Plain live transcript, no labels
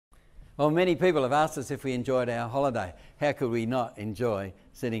Well, many people have asked us if we enjoyed our holiday. How could we not enjoy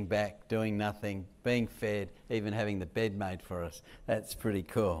sitting back, doing nothing, being fed, even having the bed made for us? That's pretty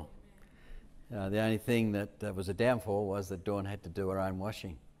cool. The only thing that was a downfall was that Dawn had to do her own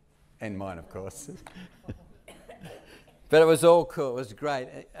washing. And mine, of course. But it was all cool. It was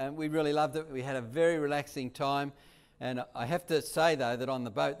great. We really loved it. We had a very relaxing time. And I have to say, though, that on the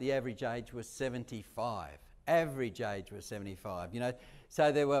boat, the average age was 75. Average age was 75, you know.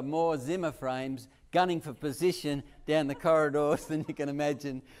 So there were more Zimmer frames gunning for position down the corridors than you can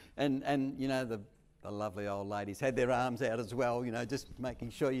imagine. And you know, the lovely old ladies had their arms out as well, you know, just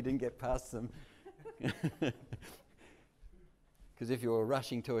making sure you didn't get past them. Because if you were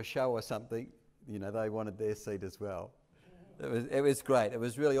rushing to a show or something, you know, they wanted their seat as well. It was great. It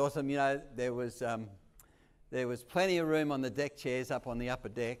was really awesome. You know, there was plenty of room on the deck chairs up on the upper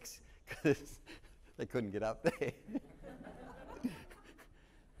decks because they couldn't get up there.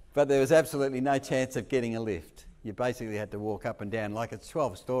 But there was absolutely no chance of getting a lift. You basically had to walk up and down, like it's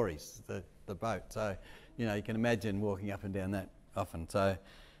 12 stories, the boat. So, you know, you can imagine walking up and down that often. So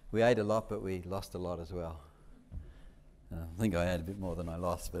we ate a lot, but we lost a lot as well. I think I ate a bit more than I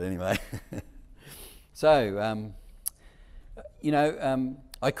lost, but anyway. So, you know,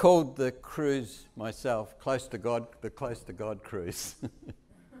 I called the cruise myself Close to God, the Close to God cruise.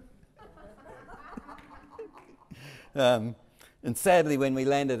 And sadly, when we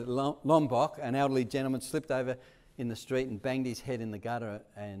landed at Lombok, an elderly gentleman slipped over in the street and banged his head in the gutter,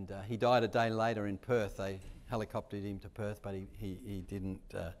 and he died a day later in Perth. They helicoptered him to Perth, but he didn't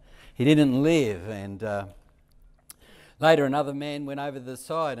live. And later, another man went over the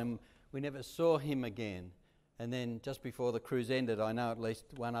side, and we never saw him again. And then, just before the cruise ended, I know at least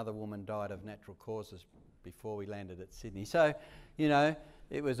one other woman died of natural causes before we landed at Sydney. So, you know,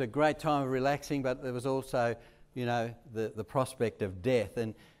 it was a great time of relaxing, but there was also, you know, the prospect of death.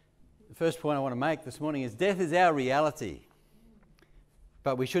 And the first point I want to make this morning is death is our reality,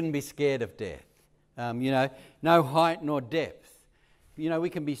 but we shouldn't be scared of death. You know, no height nor depth. You know,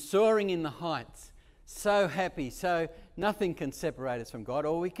 we can be soaring in the heights, so happy, so nothing can separate us from God,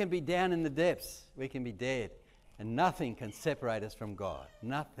 or we can be down in the depths. We can be dead, and nothing can separate us from God.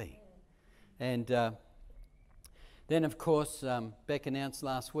 Nothing. And then, of course, Beck announced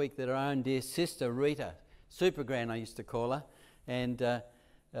last week that our own dear sister, Rita, Super Gran I used to call her, and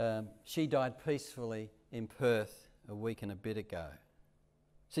she died peacefully in Perth a week and a bit ago.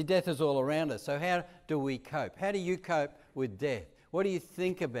 See, death is all around us, so how do we cope? How do you cope with death? What do you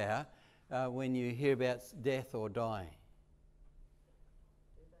think about when you hear about death or dying?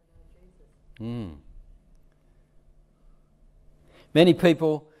 Many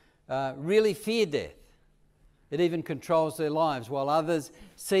people really fear death. It even controls their lives, while others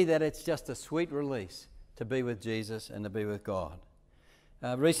see that it's just a sweet release to be with Jesus and to be with God.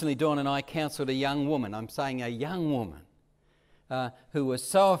 Recently, Dawn and I counselled a young woman, I'm saying a young woman, who was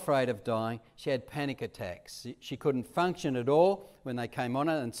so afraid of dying, she had panic attacks. She couldn't function at all when they came on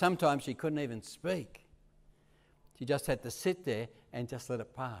her, and sometimes she couldn't even speak. She just had to sit there and just let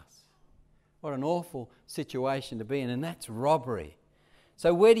it pass. What an awful situation to be in, and that's robbery.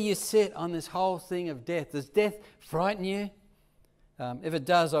 So where do you sit on this whole thing of death? Does death frighten you? If it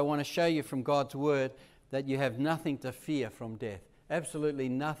does, I want to show you from God's Word that you have nothing to fear from death. Absolutely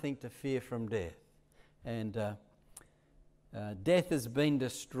nothing to fear from death. And death has been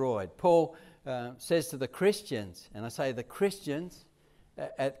destroyed. Paul says to the Christians, and I say the Christians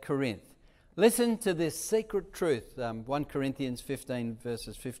at Corinth, listen to this secret truth. 1 Corinthians 15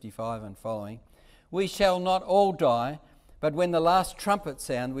 verses 55 and following. We shall not all die, but when the last trumpet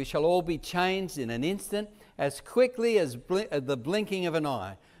sound, we shall all be changed in an instant, as quickly as the blinking of an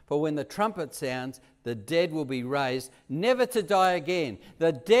eye. For when the trumpet sounds, the dead will be raised, never to die again.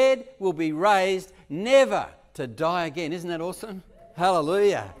 The dead will be raised, never to die again. Isn't that awesome?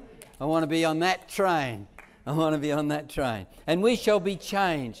 Hallelujah. I want to be on that train. I want to be on that train. And we shall be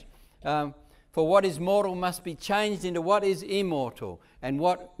changed. For what is mortal must be changed into what is immortal. And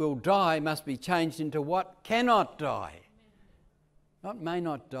what will die must be changed into what cannot die. Not may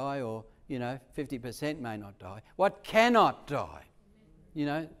not die, or, 50% may not die. What cannot die.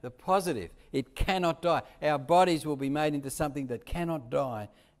 The positive. It cannot die. Our bodies will be made into something that cannot die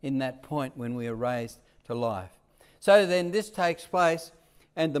in that point when we are raised to life. So then this takes place,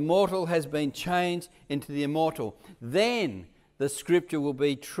 and the mortal has been changed into the immortal. Then the scripture will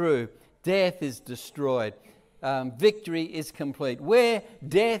be true. Death is destroyed. Victory is complete. Where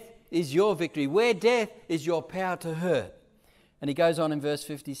death is your victory. Where death is your power to hurt. And he goes on in verse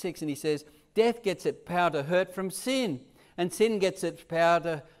 56 and he says, death gets its power to hurt from sin, and sin gets its power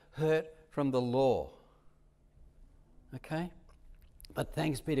to hurt from the law. Okay? But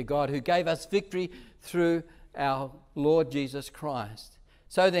thanks be to God who gave us victory through our Lord Jesus Christ.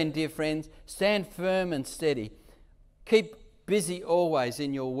 So then, dear friends, stand firm and steady. Keep busy always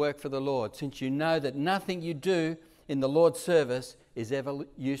in your work for the Lord, since you know that nothing you do in the Lord's service is ever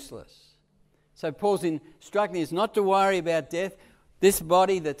useless. So Paul's instructing us not to worry about death. This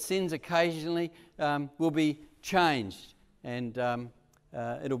body that sins occasionally will be changed, and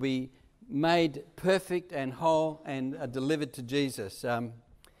it'll be made perfect and whole and delivered to Jesus.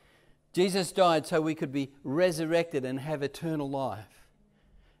 Jesus died so we could be resurrected and have eternal life.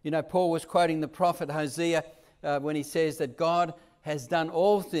 You know, Paul was quoting the prophet Hosea when he says that God has done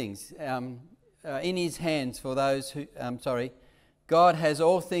all things in his hands for those who... God has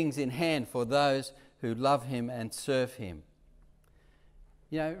all things in hand for those who love him and serve him.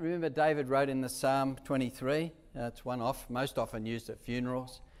 You know, remember David wrote in the Psalm 23? It's one most often used at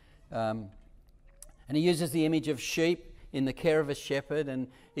funerals. And he uses the image of sheep in the care of a shepherd, and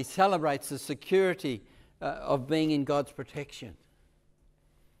he celebrates the security of being in God's protection.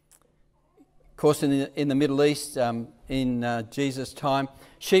 Of course, in the Middle East, in Jesus' time,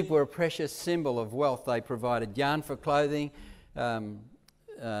 sheep were a precious symbol of wealth. They provided yarn for clothing.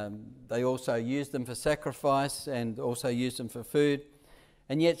 They also used them for sacrifice and also used them for food.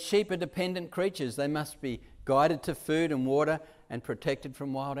 And yet sheep are dependent creatures. They must be guided to food and water and protected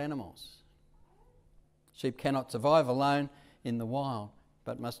from wild animals. Sheep cannot survive alone in the wild,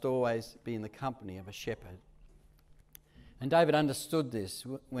 but must always be in the company of a shepherd. And David understood this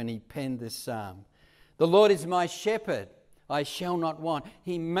when he penned this psalm. The Lord is my shepherd, I shall not want.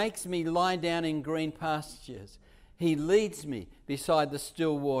 He makes me lie down in green pastures. He leads me beside the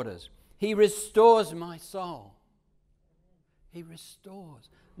still waters. He restores my soul. He restores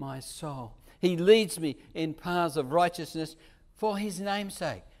my soul. He leads me in paths of righteousness for his name's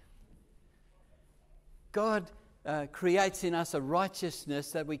sake. God creates in us a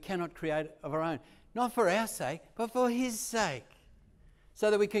righteousness that we cannot create of our own. Not for our sake, but for his sake.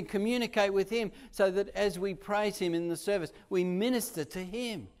 So that we can communicate with him, so that as we praise him in the service, we minister to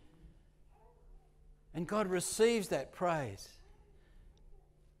him. And God receives that praise.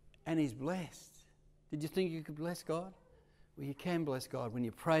 And he's blessed. Did you think you could bless God? Well, you can bless God when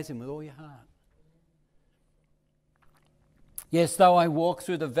you praise him with all your heart. Yes, though I walk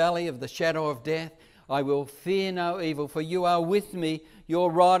through the valley of the shadow of death, I will fear no evil, for you are with me,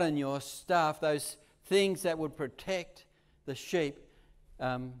 your rod and your staff, those things that would protect the sheep,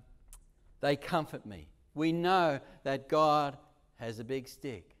 they comfort me. We know that God has a big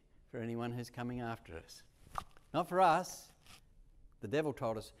stick for anyone who's coming after us. Not for us. The devil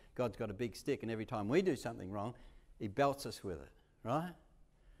told us God's got a big stick, and every time we do something wrong, he belts us with it, right?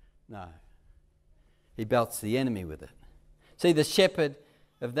 No. He belts the enemy with it. See, the shepherd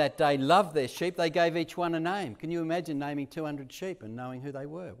of that day loved their sheep. They gave each one a name. Can you imagine naming 200 sheep and knowing who they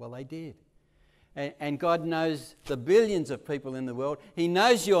were? Well, they did. And God knows the billions of people in the world. He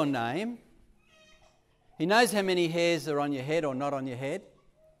knows your name. He knows how many hairs are on your head or not on your head,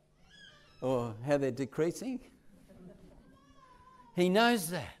 or how they're decreasing. He knows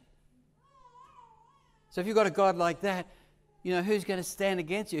that. So if you've got a God like that, you know, who's going to stand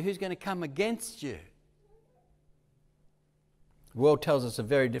against you? Who's going to come against you? The world tells us a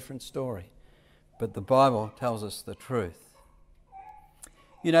very different story, but the Bible tells us the truth.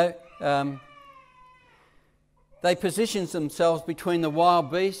 You know, they positioned themselves between the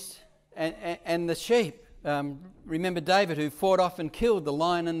wild beasts and the sheep. Remember David, who fought off and killed the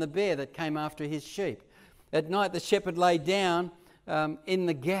lion and the bear that came after his sheep. At night the shepherd lay down in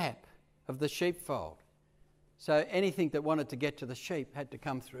the gap of the sheepfold. So anything that wanted to get to the sheep had to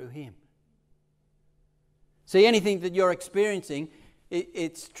come through him. See, anything that you're experiencing,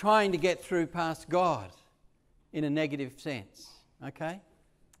 it's trying to get through past God in a negative sense, okay?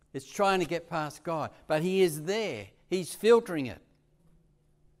 It's trying to get past God, but he is there. He's filtering it.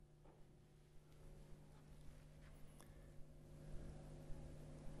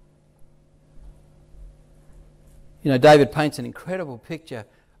 You know, David paints an incredible picture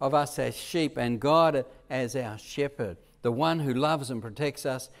of us as sheep and God as our shepherd, the one who loves and protects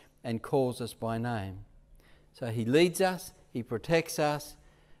us and calls us by name. So he leads us, he protects us,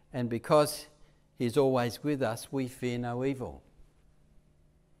 and because he's always with us, we fear no evil.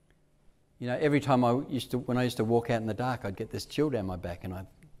 You know, every time when I used to walk out in the dark, I'd get this chill down my back and I'd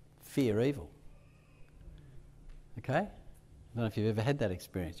fear evil. Okay? I don't know if you've ever had that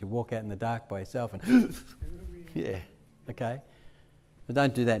experience. You walk out in the dark by yourself and yeah, okay? But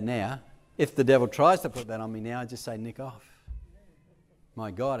don't do that now. If the devil tries to put that on me now, I just say, nick off. My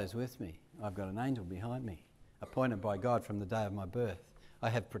God is with me. I've got an angel behind me, appointed by God from the day of my birth. I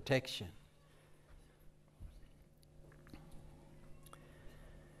have protection.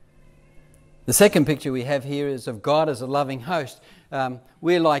 The second picture we have here is of God as a loving host.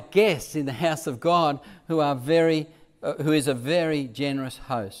 We're like guests in the house of God who is a very generous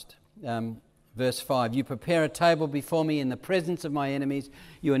host. Verse 5, you prepare a table before me in the presence of my enemies.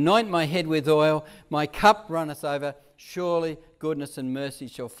 You anoint my head with oil. My cup runneth over. Surely goodness and mercy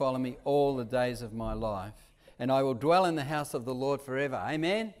shall follow me all the days of my life. And I will dwell in the house of the Lord forever.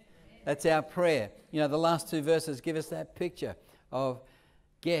 Amen? That's our prayer. You know, the last two verses give us that picture of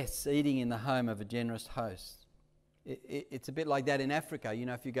guests eating in the home of a generous host. It's a bit like that in Africa. You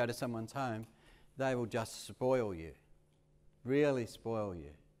know, if you go to someone's home, they will just spoil you. Really spoil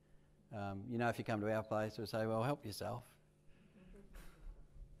you. You know, if you come to our place, we'll say, well, help yourself.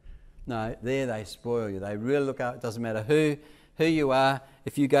 No, there they spoil you. They really look out. It doesn't matter who you are.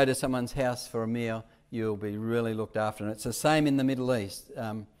 If you go to someone's house for a meal, you'll be really looked after. And it's the same in the Middle East.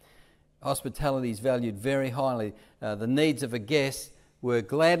 Hospitality is valued very highly. The needs of a guest were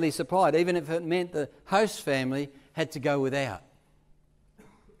gladly supplied, even if it meant the host family had to go without.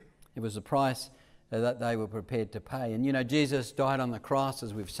 It was a price that they were prepared to pay. And you know, Jesus died on the cross,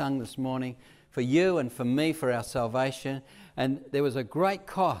 as we've sung this morning, for you and for me, for our salvation. And there was a great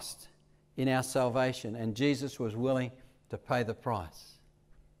cost in our salvation, and Jesus was willing to pay the price.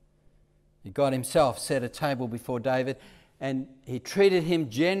 God himself set a table before David, and he treated him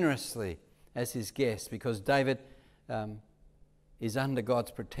generously as his guest, because David is under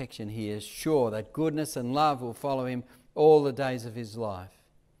God's protection. He is sure that goodness and love will follow him all the days of his life.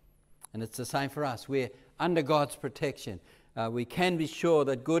 And it's the same for us. We're under God's protection. We can be sure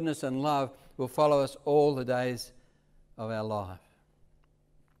that goodness and love will follow us all the days of our life.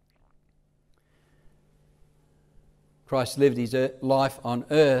 Christ lived his life on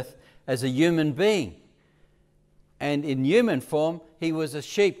earth as a human being. And in human form, he was a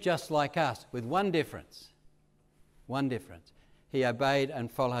sheep just like us, with one difference. One difference. He obeyed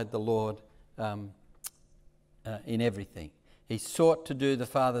and followed the Lord in everything. He sought to do the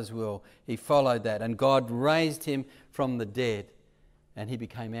Father's will. He followed that. And God raised him from the dead. And he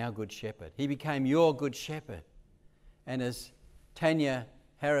became our good shepherd. He became your good shepherd. And as Tanya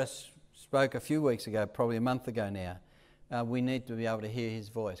Harris spoke a few weeks ago, probably a month ago now, we need to be able to hear his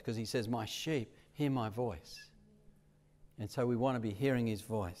voice. Because he says, my sheep hear my voice. And so we want to be hearing his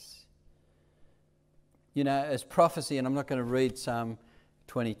voice. You know, as prophecy, and I'm not going to read Psalm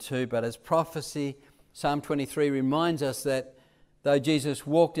 22, but as prophecy, Psalm 23 reminds us that though Jesus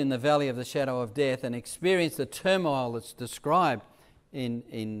walked in the valley of the shadow of death and experienced the turmoil that's described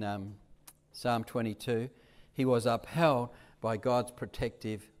in Psalm 22, he was upheld by God's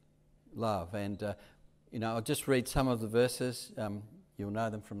protective love. And, you know, I'll just read some of the verses. You'll know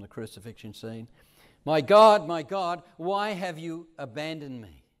them from the crucifixion scene. My God, why have you abandoned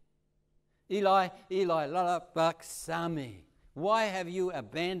me? Eli, Eli, lama sabachthani. Why have you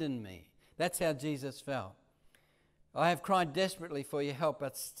abandoned me? That's how Jesus felt. I have cried desperately for your help,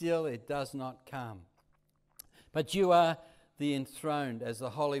 but still it does not come. But you are the enthroned as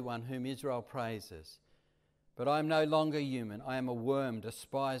the Holy One whom Israel praises. But I am no longer human. I am a worm,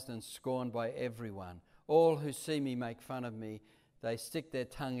 despised and scorned by everyone. All who see me make fun of me. They stick their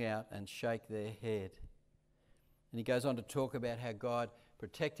tongue out and shake their head. And he goes on to talk about how God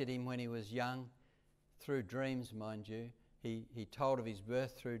protected him when he was young, through dreams, mind you. He told of his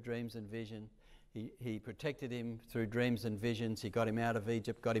birth through dreams and vision. He protected him through dreams and visions. He got him out of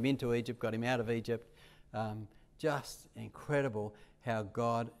Egypt, got him into Egypt, got him out of Egypt. Just incredible how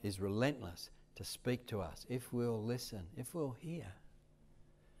God is relentless to speak to us if we'll listen, if we'll hear.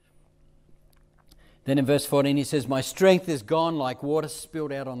 Then in verse 14 he says, my strength is gone like water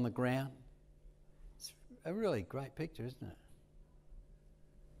spilled out on the ground. It's a really great picture, isn't it?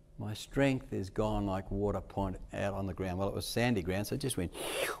 My strength is gone like water poured out on the ground. Well, it was sandy ground, so it just went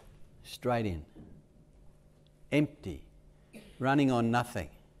straight in. Empty. Running on nothing.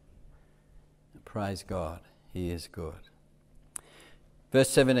 Praise God. He is good. Verse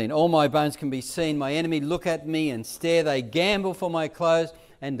 17. All my bones can be seen. My enemy look at me and stare. They gamble for my clothes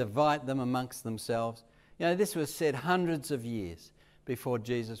and divide them amongst themselves. You know, this was said hundreds of years before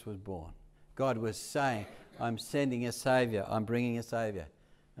Jesus was born. God was saying, I'm sending a Saviour. I'm bringing a Saviour.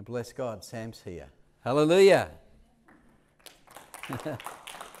 And bless God, Sam's here. Hallelujah.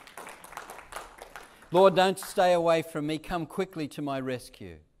 Lord, don't stay away from me. Come quickly to my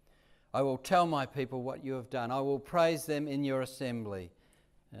rescue. I will tell my people what you have done. I will praise them in your assembly.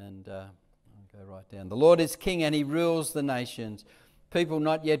 And I'll go right down. The Lord is king and he rules the nations. People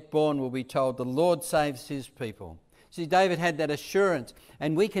not yet born will be told, the Lord saves his people. See, David had that assurance,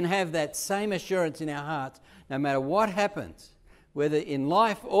 and we can have that same assurance in our hearts no matter what happens. Whether in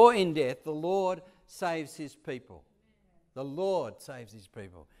life or in death, the Lord saves his people. The Lord saves his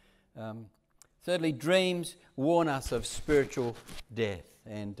people. Thirdly, dreams warn us of spiritual death,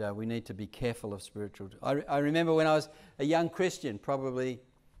 and we need to be careful of spiritual death. I remember when I was a young Christian, probably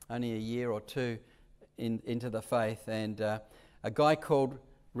only a year or two into the faith, and a guy called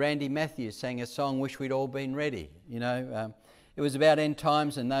Randy Matthews sang a song, "Wish We'd All Been Ready." It was about end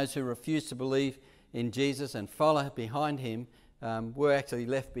times, and those who refused to believe in Jesus and follow behind him were actually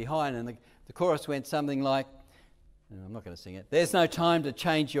left behind. And the chorus went something like, I'm not going to sing it, "There's no time to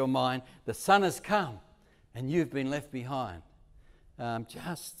change your mind. The sun has come and you've been left behind." I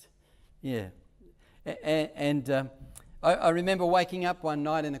remember waking up one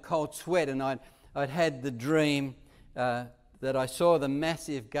night in a cold sweat, and I'd had the dream that I saw the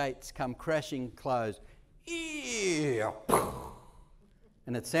massive gates come crashing close.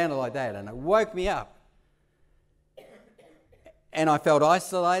 And it sounded like that, and it woke me up. And I felt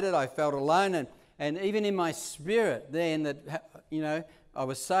isolated, I felt alone, and even in my spirit then that, I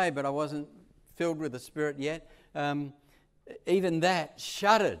was saved, but I wasn't filled with the Spirit yet, even that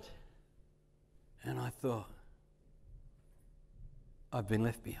shuddered. And I thought, I've been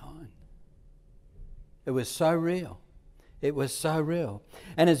left behind. It was so real. It was so real.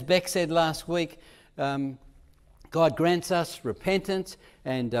 And as Beck said last week, God grants us repentance,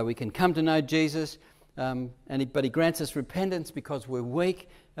 and we can come to know Jesus, but he grants us repentance because we're weak.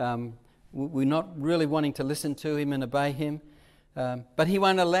 We're not really wanting to listen to him and obey him. But he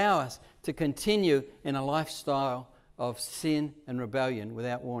won't allow us to continue in a lifestyle of sin and rebellion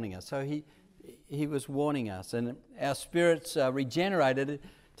without warning us. So he was warning us, and our spirits are regenerated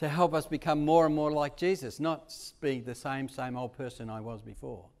to help us become more and more like Jesus, not be the same old person I was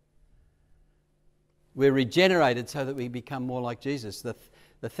before. We're regenerated so that we become more like Jesus.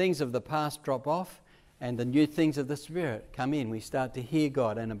 The things of the past drop off, and the new things of the Spirit come in. We start to hear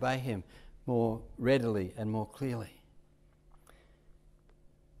God and obey him more readily and more clearly.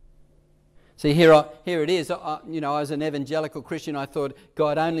 See, here it is. As an evangelical Christian, I thought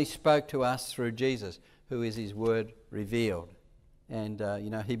God only spoke to us through Jesus, who is his word revealed. And,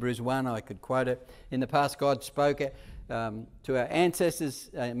 Hebrews 1, I could quote it. In the past, God spoke to our ancestors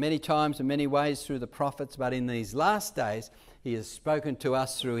many times in many ways through the prophets, but in these last days, he has spoken to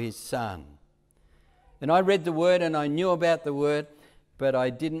us through his Son. And I read the word and I knew about the word, but I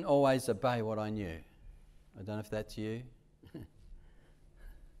didn't always obey what I knew. I don't know if that's you.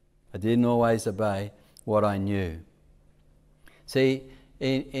 I didn't always obey what I knew. See,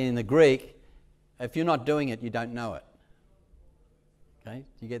 in the Greek, if you're not doing it, you don't know it. Okay,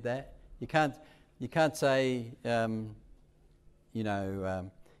 do you get that? You can't say, you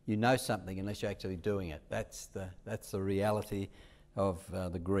know something unless you're actually doing it. That's the reality of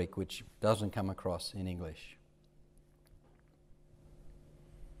the Greek, which doesn't come across in English.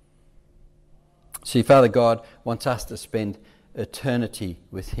 See, Father God wants us to spend eternity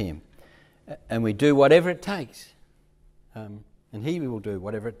with him, and we do whatever it takes, and he will do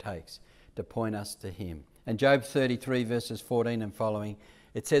whatever it takes to point us to him. And Job 33 verses 14 and following,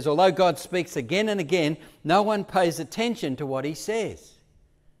 it says, although God speaks again and again, no one pays attention to what he says.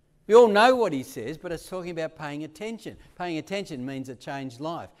 We all know what he says, but it's talking about paying attention. Paying attention means a changed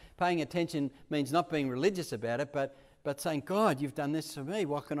life. Paying attention means not being religious about it, but saying, God, you've done this for me.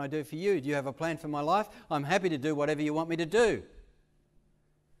 What can I do for you? Do you have a plan for my life? I'm happy to do whatever you want me to do.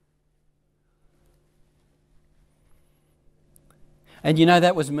 And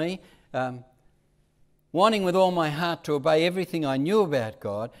that was me. Wanting with all my heart to obey everything I knew about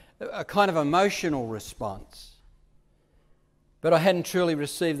God, a kind of emotional response. But I hadn't truly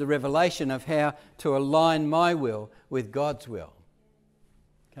received the revelation of how to align my will with God's will.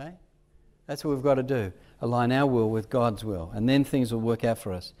 Okay? That's what we've got to do. Align our will with God's will. And then things will work out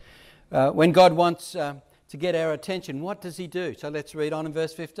for us. When God wants to get our attention, what does he do? So let's read on in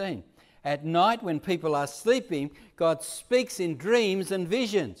verse 15. At night when people are sleeping, God speaks in dreams and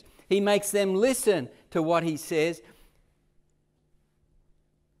visions. He makes them listen to what he says.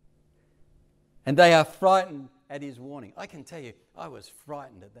 And they are frightened at his warning. I can tell you, I was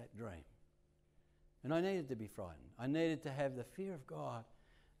frightened at that dream. And I needed to be frightened. I needed to have the fear of God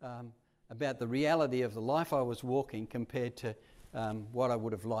about the reality of the life I was walking compared to what I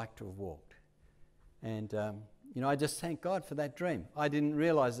would have liked to have walked. And, I just thank God for that dream. I didn't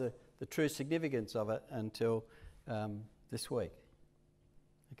realise the true significance of it until this week.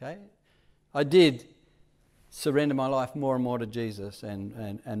 Okay? I did surrender my life more and more to Jesus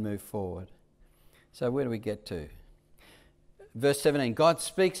and move forward. So where do we get to? Verse 17, God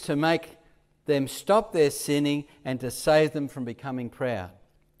speaks to make them stop their sinning and to save them from becoming proud.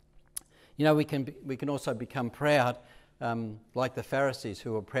 We can also become proud like the Pharisees,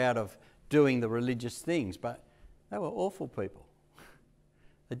 who were proud of doing the religious things, but they were awful people.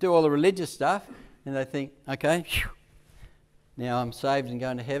 They do all the religious stuff and they think, okay, now I'm saved and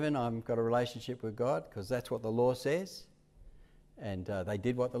going to heaven. I've got a relationship with God because that's what the law says. And they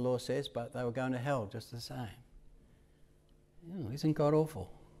did what the law says, but they were going to hell just the same. Isn't God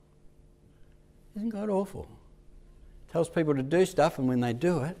awful? Isn't God awful? Tells people to do stuff, and when they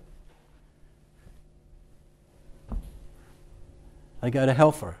do it, they go to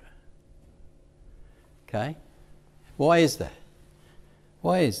hell for it. Okay? Why is that?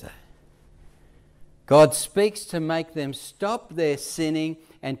 Why is that? God speaks to make them stop their sinning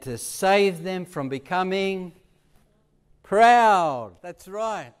and to save them from becoming proud. That's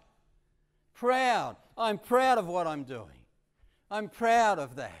right. Proud. I'm proud of what I'm doing. I'm proud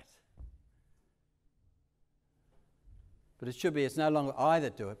of that. But it should be, it's no longer I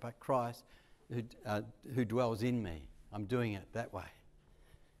that do it, but Christ who dwells in me. I'm doing it that way.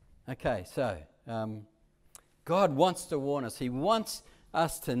 Okay, so God wants to warn us. He wants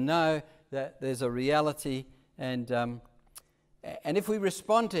us to know that there's a reality, and if we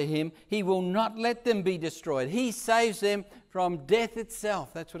respond to Him, He will not let them be destroyed. He saves them from death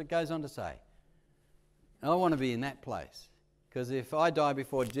itself. That's what it goes on to say. And I want to be in that place, because if I die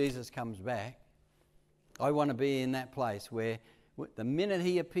before Jesus comes back, I want to be in that place where the minute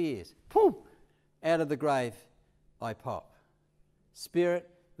He appears, boom, out of the grave I pop. Spirit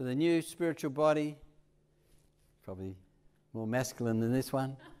with a new spiritual body, probably more masculine than this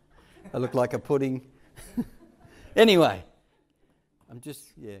one. I look like a pudding. Anyway,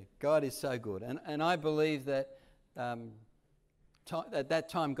 God is so good. And I believe that at that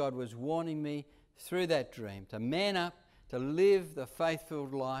time God was warning me through that dream to man up, to live the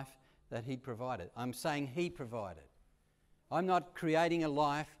faith-filled life that He'd provided. I'm saying He provided. I'm not creating a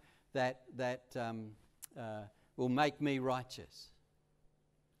life that will make me righteous.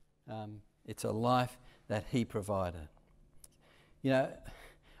 It's a life that He provided. You know,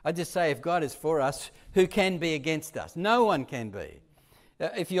 I just say, if God is for us, who can be against us? No one can be.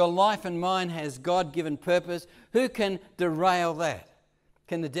 If your life and mine has God-given purpose, who can derail that?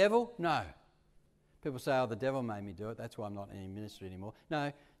 Can the devil? No. People say, oh, the devil made me do it. That's why I'm not in any ministry anymore.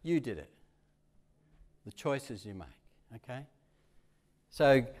 No, you did it. The choices you make, okay?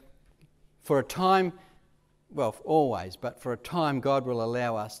 So, for a time, well, always, but for a time, God will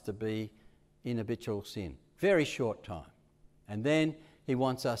allow us to be in habitual sin. Very short time. And then He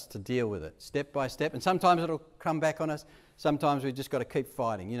wants us to deal with it step by step. And sometimes it'll come back on us. Sometimes we've just got to keep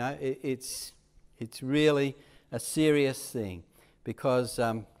fighting. You know, it's really a serious thing, because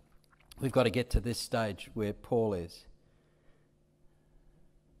we've got to get to this stage where Paul is.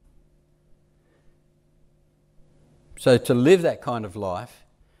 So to live that kind of life,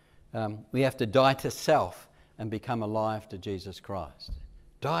 we have to die to self and become alive to Jesus Christ.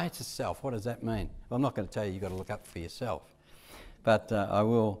 Die to self. What does that mean? Well, I'm not going to tell you. You've got to look up for yourself. But I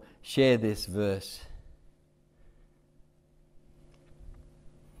will share this verse.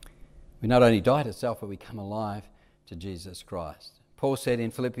 We not only die to self, but we come alive to Jesus Christ. Paul said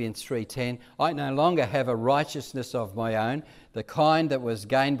in Philippians 3:10, I no longer have a righteousness of my own, the kind that was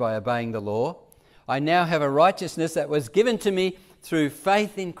gained by obeying the law. I now have a righteousness that was given to me through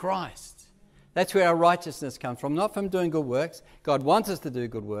faith in Christ. That's where our righteousness comes from, not from doing good works. God wants us to do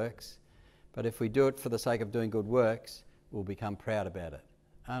good works, but if we do it for the sake of doing good works, we'll become proud about it.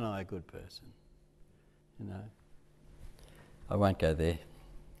 Aren't I a good person? You know, I won't go there.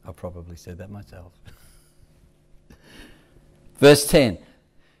 I probably said that myself. Verse 10.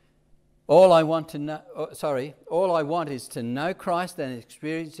 All I want is to know Christ and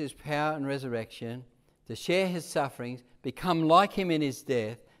experience His power and resurrection, to share His sufferings, become like Him in His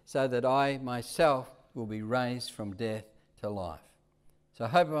death, so that I myself will be raised from death to life. So I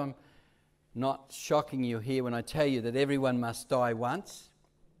hope I'm not shocking you here when I tell you that everyone must die once,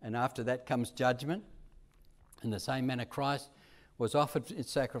 and after that comes judgment. In the same manner Christ was offered in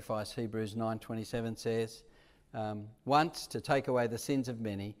sacrifice, Hebrews 9:27 says, once to take away the sins of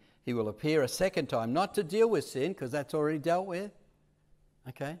many. He will appear a second time, not to deal with sin, because that's already dealt with,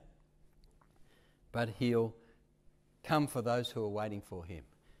 okay? But He'll come for those who are waiting for Him.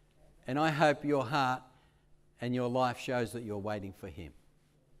 And I hope your heart and your life shows that you're waiting for Him,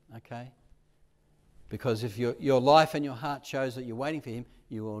 okay? Because if your life and your heart shows that you're waiting for Him,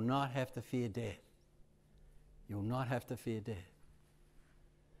 you will not have to fear death. You will not have to fear death.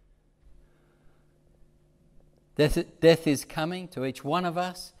 Death is coming to each one of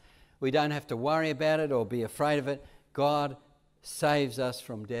us. We don't have to worry about it or be afraid of it. God saves us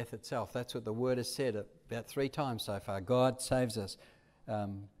from death itself. That's what the Word has said about 3 times so far. God saves us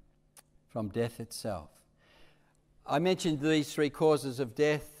from death itself. I mentioned these 3 causes of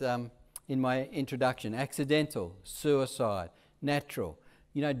death in my introduction: accidental, suicide, natural.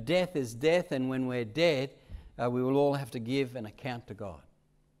 You know, death is death, and when we're dead, we will all have to give an account to God.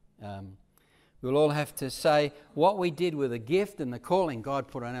 We'll all have to say what we did with the gift and the calling God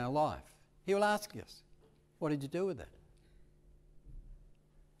put on our life. He will ask us, what did you do with it?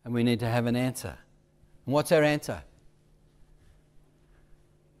 And we need to have an answer. And what's our answer?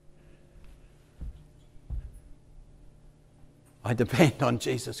 I depend on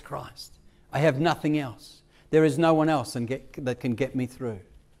Jesus Christ. I have nothing else. There is no one else that can get me through.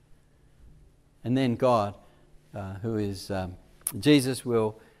 And then God, who is Jesus,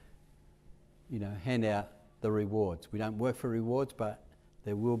 will, hand out the rewards. We don't work for rewards, but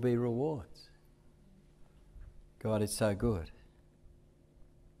there will be rewards. God is so good.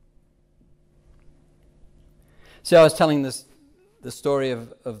 So I was telling the story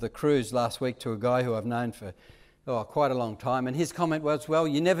of the cruise last week to a guy who I've known for quite a long time, and his comment was, well,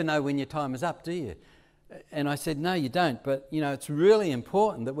 you never know when your time is up, do you? And I said, no, you don't, but it's really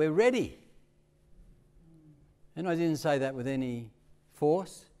important that we're ready. And I didn't say that with any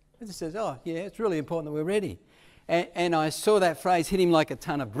force. I just said, it's really important that we're ready. And I saw that phrase hit him like a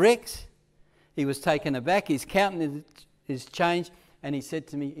ton of bricks. He was taken aback, his countenance is changed, and he said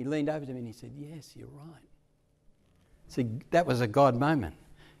to me, he leaned over to me and he said, yes, you're right. See, that was a God moment.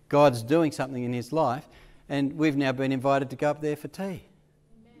 God's doing something in his life, and we've now been invited to go up there for tea. Amen.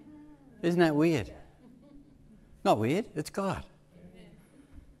 Isn't that weird? Not weird, it's God. Amen.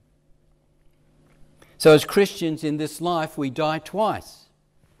 So as Christians in this life, we die twice.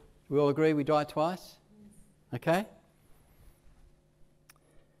 We all agree we die twice? Okay?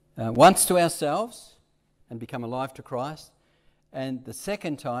 Once to ourselves and become alive to Christ, and the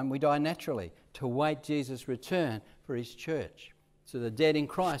second time we die naturally to await Jesus' return for his church. So the dead in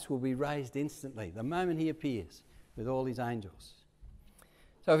Christ will be raised instantly the moment he appears with all his angels.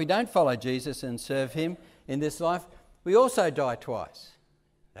 So if we don't follow Jesus and serve him in this life, we also die twice.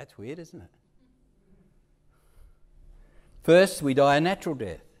 That's weird, isn't it? First, we die a natural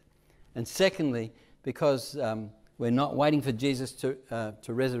death. And secondly, because we're not waiting for Jesus to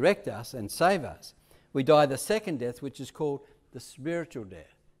resurrect us and save us, we die the second death, which is called the spiritual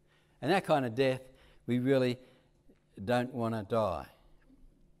death. And that kind of death we really don't want to die.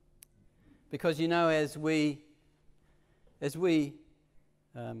 Because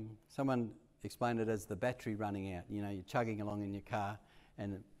someone explained it as the battery running out. You're chugging along in your car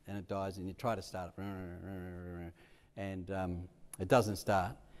and it dies, and you try to start it and it doesn't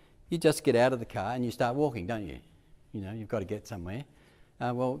start. You just get out of the car and you start walking, don't you? You've got to get somewhere.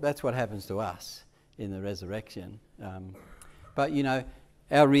 Well, that's what happens to us in the resurrection. But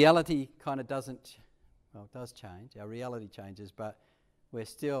our reality kind of does change. Our reality changes, but we're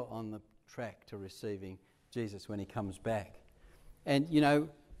still on the track to receiving Jesus when he comes back. And,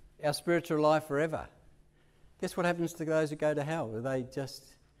 our spiritual life forever. Guess what happens to those who go to hell? Are they just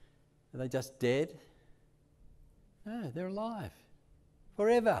dead? No, they're alive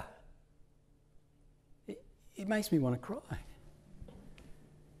forever. It makes me want to cry.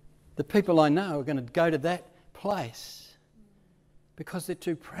 The people I know are going to go to that place because they're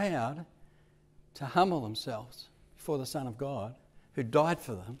too proud to humble themselves before the Son of God, who died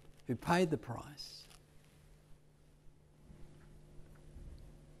for them, who paid the price.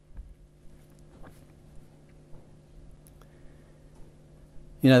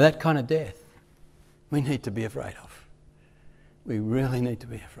 That kind of death we need to be afraid of. We really need to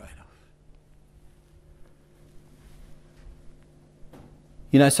be afraid of.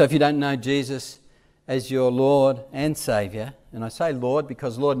 So if you don't know Jesus as your Lord and Saviour, and I say Lord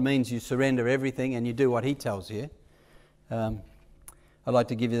because Lord means you surrender everything and you do what he tells you, I'd like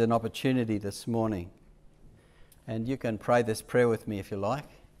to give you an opportunity this morning. And you can pray this prayer with me if you like.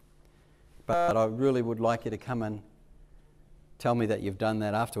 But I really would like you to come and tell me that you've done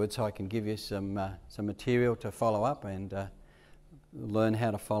that afterwards, so I can give you some material to follow up and learn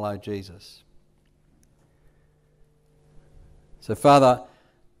how to follow Jesus. So Father,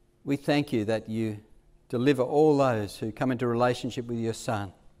 we thank you that you deliver all those who come into relationship with your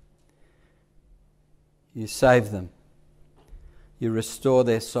Son. You save them. You restore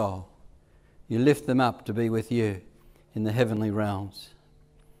their soul. You lift them up to be with you in the heavenly realms.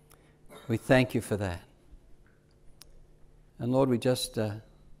 We thank you for that. And Lord, we just,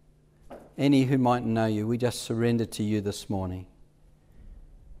 any who might know you, we just surrender to you this morning.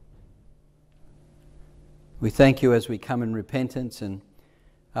 We thank you as we come in repentance and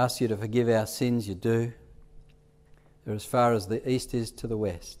ask you to forgive our sins. You do. They're as far as the east is to the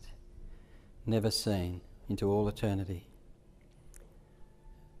west, never seen into all eternity.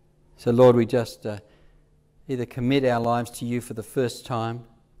 So Lord, we just either commit our lives to you for the first time,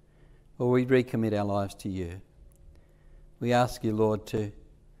 or we recommit our lives to you. We ask you, Lord, to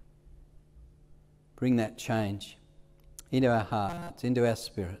bring that change into our hearts, into our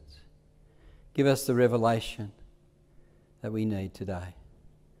spirits. Give us the revelation that we need today.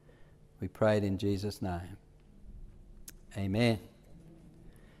 We pray it in Jesus' name. Amen.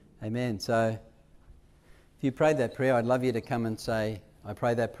 Amen. So, if you prayed that prayer, I'd love you to come and say, I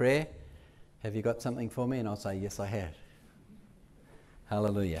prayed that prayer. Have you got something for me? And I'll say, yes, I have.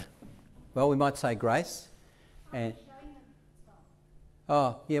 Hallelujah. Well, we might say grace. And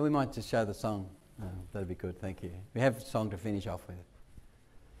oh, yeah, we might just show the song. Oh, that'd be good, thank you. We have a song to finish off with.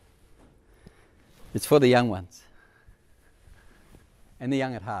 It's for the young ones. And the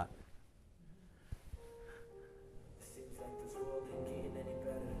young at heart.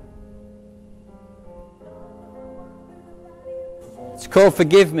 It's called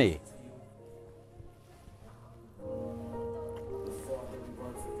Forgive Me.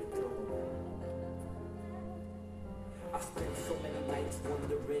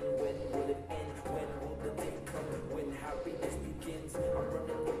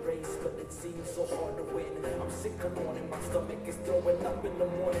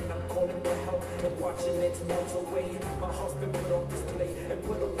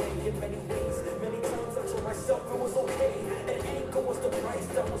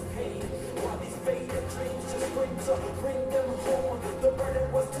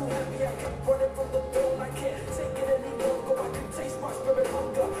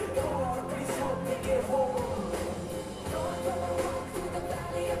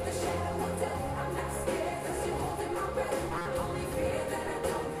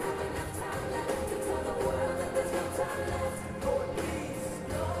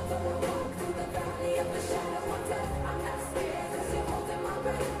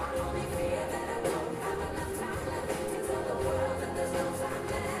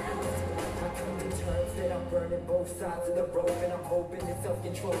 Both sides of the rope, and I'm hoping that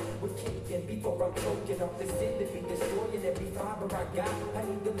self-control would kick in before I'm choking off the sin that be destroying every fiber I got. I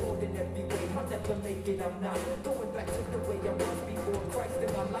need the Lord in every way. I'll never make it. I'm not going back to the way I was before Christ in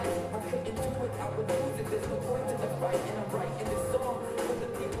my life. I couldn't do it. I would lose it. There's no point in the fight, and I'm writing this song for the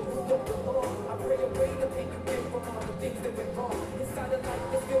people who don't belong. I pray away the pain you get from all the things that went wrong. Inside of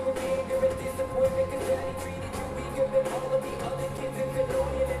life, it's filled with anger and disappointment, 'cause Daddy treated you weaker than all of the other kids. It's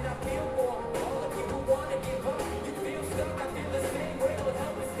annoying, and I feel for all of you who wanna give up. You feel stuck, I feel the same way. But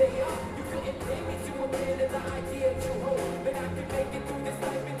help me stay up. You couldn't pay me to abandon the idea of true hope, but I can make it through this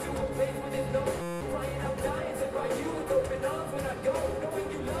life into a place where there's no crying out, dying to by you with open arms when I go, knowing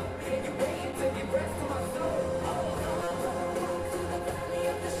you love me and you wait until you rest to my soul.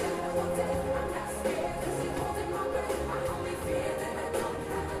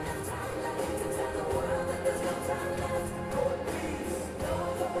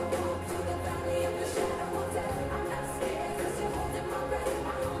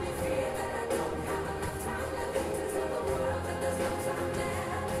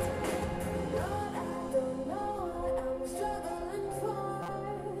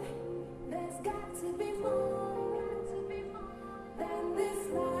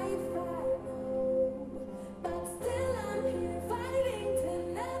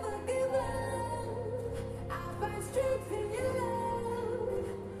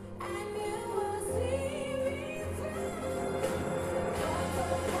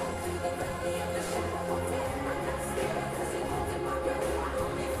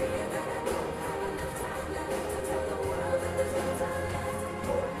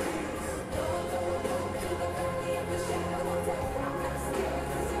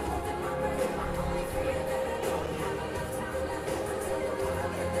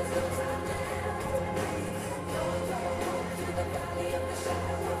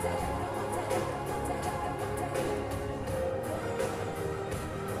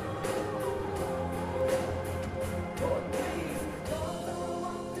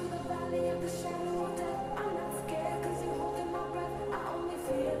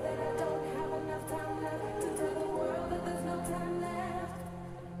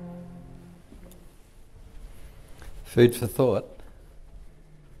 Food for thought.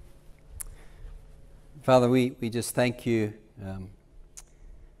 Father, we just thank you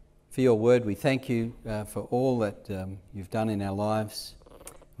for your word. We thank you for all that you've done in our lives.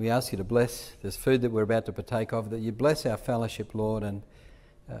 We ask you to bless this food that we're about to partake of, that you bless our fellowship, Lord. And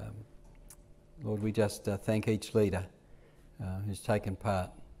Lord, we just thank each leader who's taken part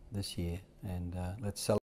this year. And let's celebrate.